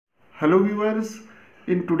Hello viewers,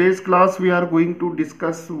 in today's class we are going to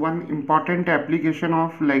discuss one important application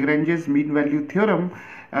of Lagrange's mean value theorem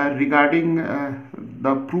regarding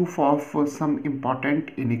the proof of some important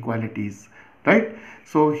inequalities, right?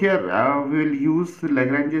 So here we will use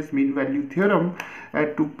Lagrange's mean value theorem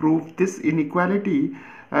to prove this inequality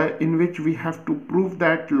in which we have to prove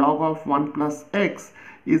that log of 1 plus x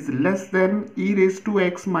is less than e raised to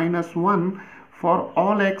x minus 1 for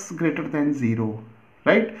all x greater than 0,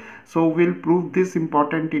 right? So we'll prove this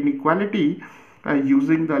important inequality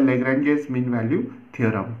using the Lagrange's mean value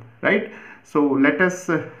theorem, right? So let us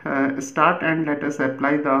start and let us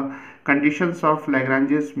apply the conditions of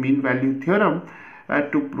Lagrange's mean value theorem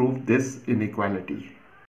to prove this inequality.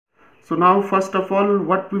 So now first of all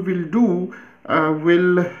what we will do,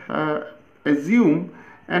 we'll assume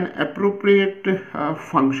an appropriate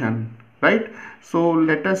function, right? So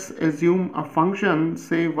let us assume a function,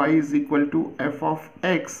 say y is equal to f of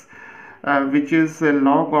x, which is a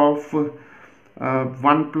log of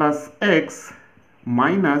 1 plus x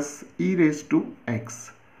minus e raised to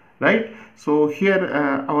x, right? So here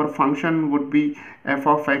our function would be f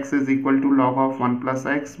of x is equal to log of 1 plus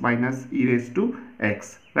x minus e raised to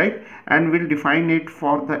x, right? And we'll define it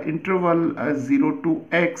for the interval 0 to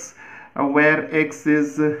x where x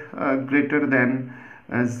is greater than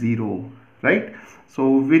 0, right?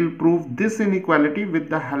 So we'll prove this inequality with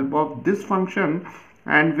the help of this function,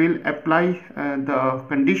 and we'll apply the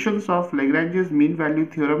conditions of Lagrange's mean value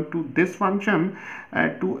theorem to this function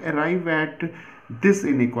to arrive at this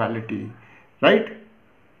inequality, right?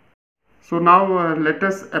 So now let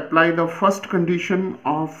us apply the first condition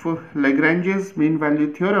of Lagrange's mean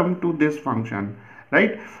value theorem to this function,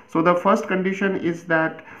 right? So the first condition is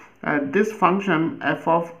that this function f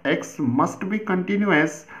of x must be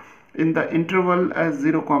continuous in the interval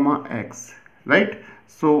 0 comma x, right?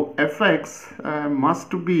 So fx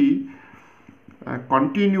must be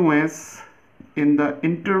continuous in the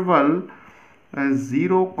interval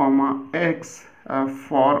 0 comma x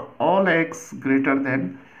for all x greater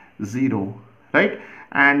than 0, right?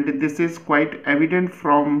 And this is quite evident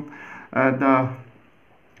from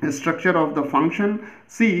the structure of the function.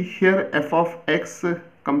 See here, f of x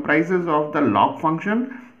comprises of the log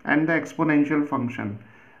function and the exponential function,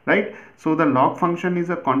 right? So the log function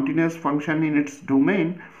is a continuous function in its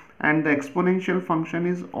domain, and the exponential function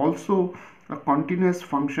is also a continuous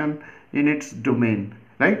function in its domain,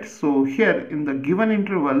 right? So here in the given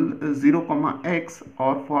interval 0 comma x,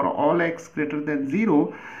 or for all x greater than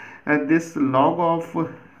 0, this log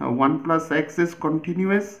of 1 plus x is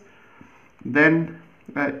continuous, then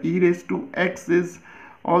e raised to x is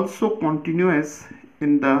also continuous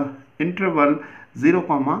in the interval 0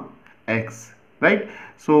 comma x, right?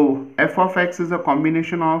 So f of x is a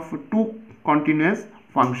combination of two continuous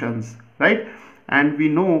functions, right? And we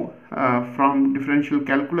know from differential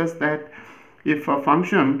calculus that if a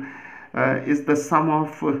function is the sum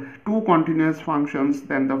of two continuous functions,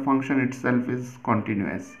 then the function itself is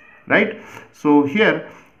continuous, right? So here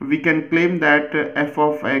we can claim that f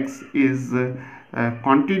of x is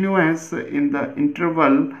continuous in the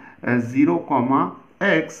interval 0 comma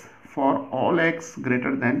x for all x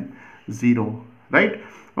greater than 0, right?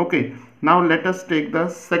 Okay, now let us take the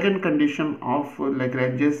second condition of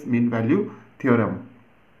Lagrange's mean value theorem.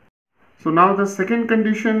 So now the second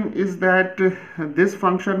condition is that this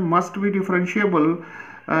function must be differentiable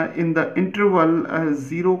in the interval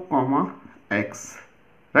 0 comma x,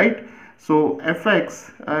 right? So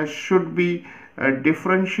fx should be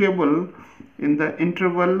differentiable in the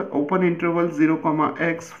interval open interval 0 comma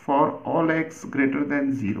x for all x greater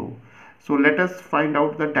than 0. So let us find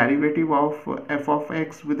out the derivative of f of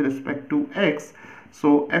x with respect to x.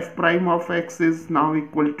 So f prime of x is now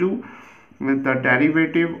equal to the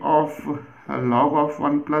derivative of log of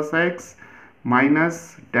 1 plus x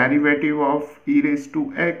minus derivative of e raised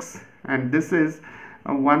to x, and this is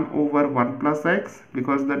 1 over 1 plus x,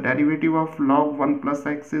 because the derivative of log 1 plus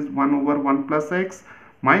x is 1 over 1 plus x,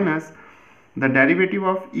 minus the derivative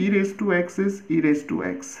of e raised to x is e raised to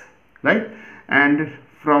x, right? And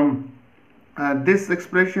from this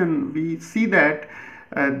expression we see that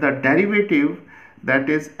the derivative, that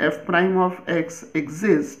is f prime of x,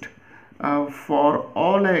 exists for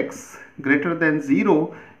all x greater than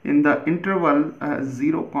 0 in the interval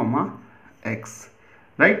 0 comma x,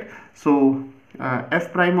 right? So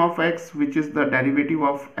f prime of x, which is the derivative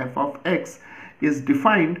of f of x, is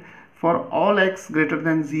defined for all x greater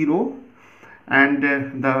than 0, and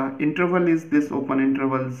the interval is this open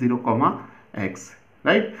interval 0 comma x,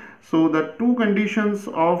 right? So the two conditions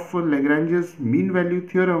of Lagrange's mean value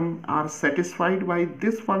theorem are satisfied by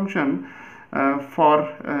this function for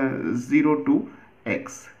 0 to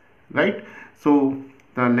x, right? So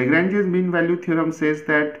the Lagrange's mean value theorem says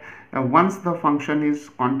that once the function is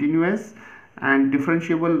continuous and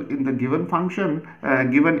differentiable in the given function,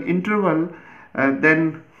 given interval,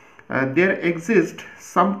 then there exists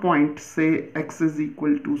some point, say x is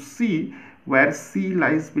equal to c, where c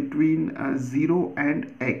lies between 0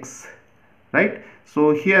 and x, right?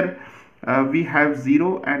 So here we have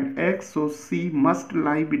 0 and x, so c must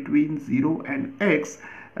lie between 0 and x,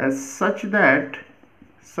 such that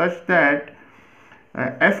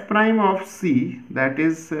f prime of c, that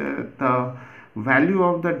is the value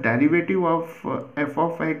of the derivative of f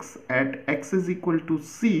of x at x is equal to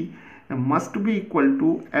c, must be equal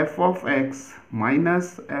to f of x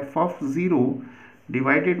minus f of 0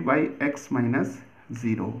 divided by x minus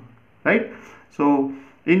 0, right? So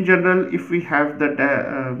in general, if we have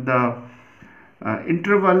the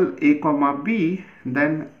interval a comma b,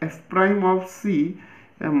 then f prime of c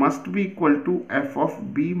must be equal to f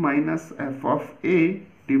of b minus f of a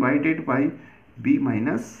divided by b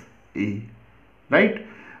minus a, right?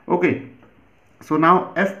 Okay, so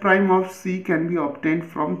now f prime of c can be obtained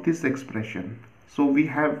from this expression. So we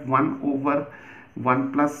have 1 over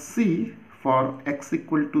 1 plus c for x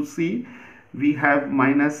equal to c. We have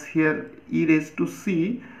minus here e raised to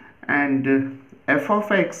c, and f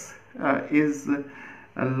of x is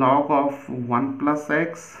a log of 1 plus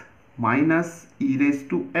x minus e raised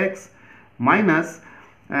to x minus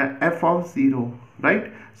f of 0,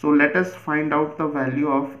 right? So let us find out the value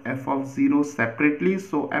of f of 0 separately.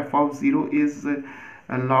 So f of 0 is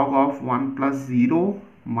a log of 1 plus 0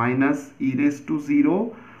 minus e raised to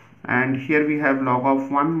 0, and here we have log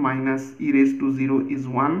of 1 minus e raised to 0 is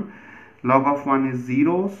 1, log of 1 is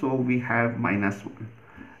 0, so we have minus 1,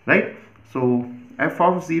 right? So f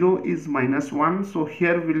of 0 is minus 1, so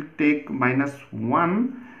here we'll take minus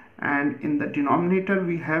 1, and in the denominator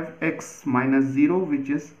we have x minus 0, which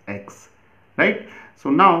is x, right?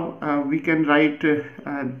 So now we can write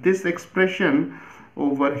this expression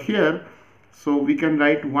over here. So we can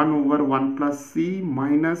write 1 over 1 plus c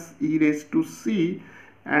minus e raised to c,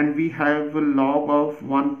 and we have a log of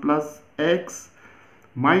 1 plus x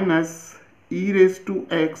minus e raised to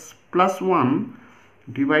x plus 1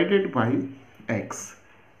 divided by x,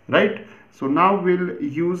 right? So now we'll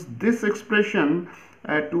use this expression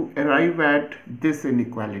to arrive at this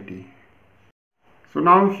inequality. So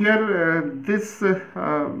now here this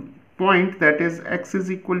point, that is x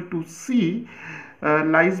is equal to c,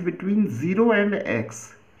 lies between 0 and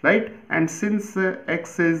x, right? And since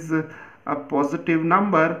x is a positive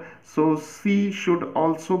number, so c should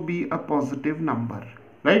also be a positive number,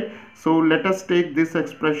 right? So let us take this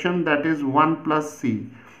expression, that is 1 plus c.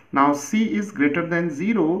 Now c is greater than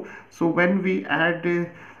 0, so when we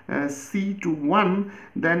add c to 1,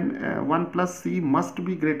 then 1 plus c must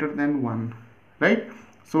be greater than 1, right?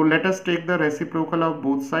 So let us take the reciprocal of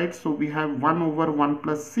both sides. So we have 1 over 1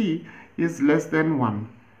 plus c is less than 1,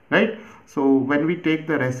 right? So when we take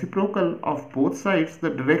the reciprocal of both sides, the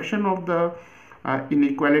direction of the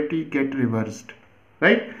inequality get reversed,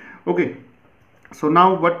 right? Okay, so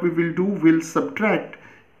now what we will do, we'll subtract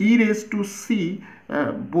e raised to c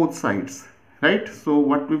both sides, right? So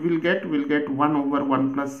what we will get, we'll get 1 over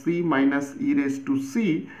 1 plus c minus e raised to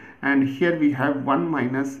c, and here we have 1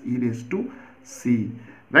 minus e raised to c,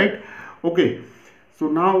 right? Okay, so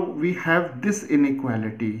now we have this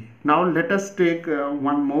inequality. Now let us take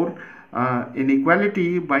one more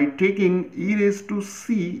inequality by taking e raised to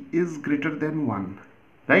c is greater than 1,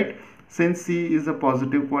 right? Since c is a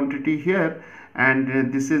positive quantity here,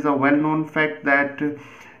 and this is a well-known fact that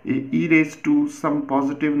e raised to some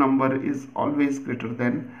positive number is always greater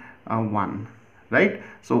than 1, right?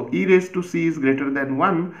 So e raised to c is greater than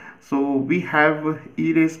 1, so we have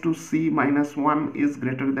e raised to c minus 1 is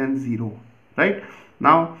greater than 0, right?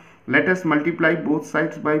 Now let us multiply both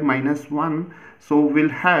sides by minus 1, so we'll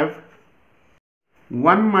have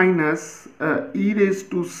 1 minus e raised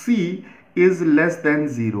to c is less than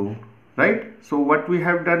 0, right? So what we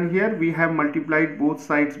have done here, we have multiplied both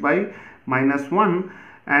sides by minus 1,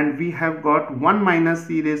 and we have got 1 minus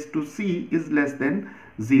e raised to c is less than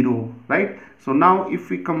 0, right? So now if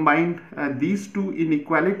we combine these two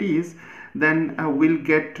inequalities, then we'll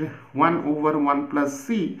get 1 over 1 plus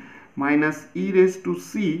c minus e raised to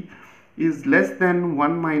c is less than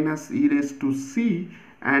 1 minus e raised to c,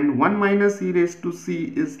 and 1 minus e raised to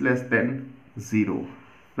c is less than 0,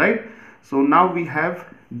 right? So now we have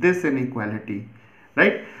this inequality,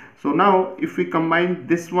 right? So now if we combine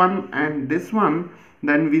this one and this one,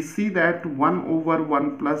 then we see that 1 over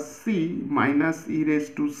 1 plus c minus e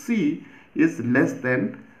raised to c is less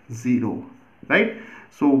than 0, right?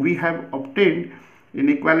 So we have obtained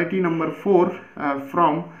inequality number 4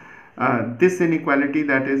 from this inequality,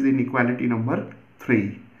 that is inequality number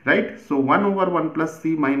 3, right? So 1 over 1 plus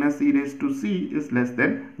c minus e raised to c is less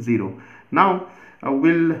than 0. Now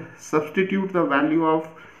we'll substitute the value of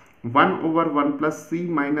 1 over 1 plus c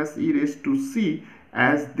minus e raised to c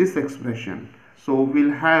as this expression. So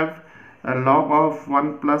we'll have a log of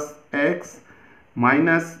 1 plus x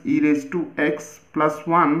minus e raised to x plus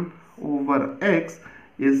 1 over x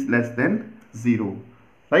is less than 0,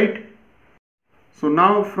 right? So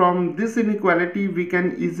now from this inequality we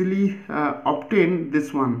can easily obtain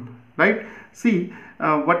this one, right? See,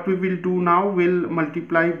 what we will do now, will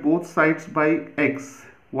multiply both sides by x.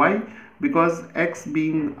 Why? Because x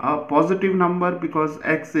being a positive number, because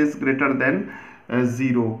x is greater than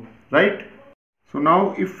 0, right? So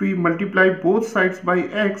now if we multiply both sides by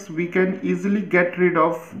x, we can easily get rid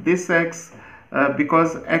of this x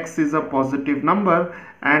because x is a positive number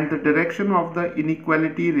and the direction of the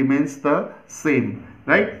inequality remains the same,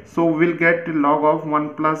 right? So we'll get log of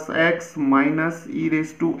 1 plus x minus e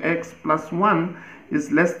raised to x plus 1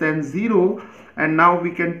 is less than 0, and now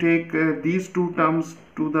we can take these two terms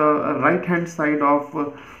to the right hand side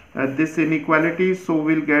of this inequality. So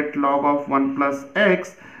we'll get log of 1 plus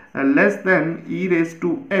x less than e raised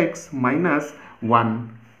to x minus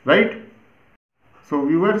 1, right? So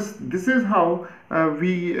viewers, this is how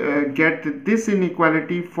we get this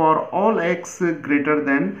inequality for all x greater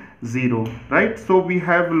than 0, right? So we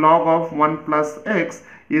have log of 1 plus x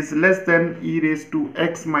is less than e raised to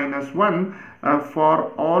x minus 1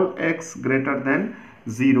 for all x greater than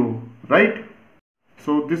 0, right?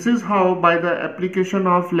 So this is how, by the application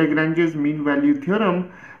of Lagrange's mean value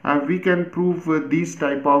theorem, we can prove these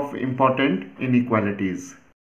type of important inequalities.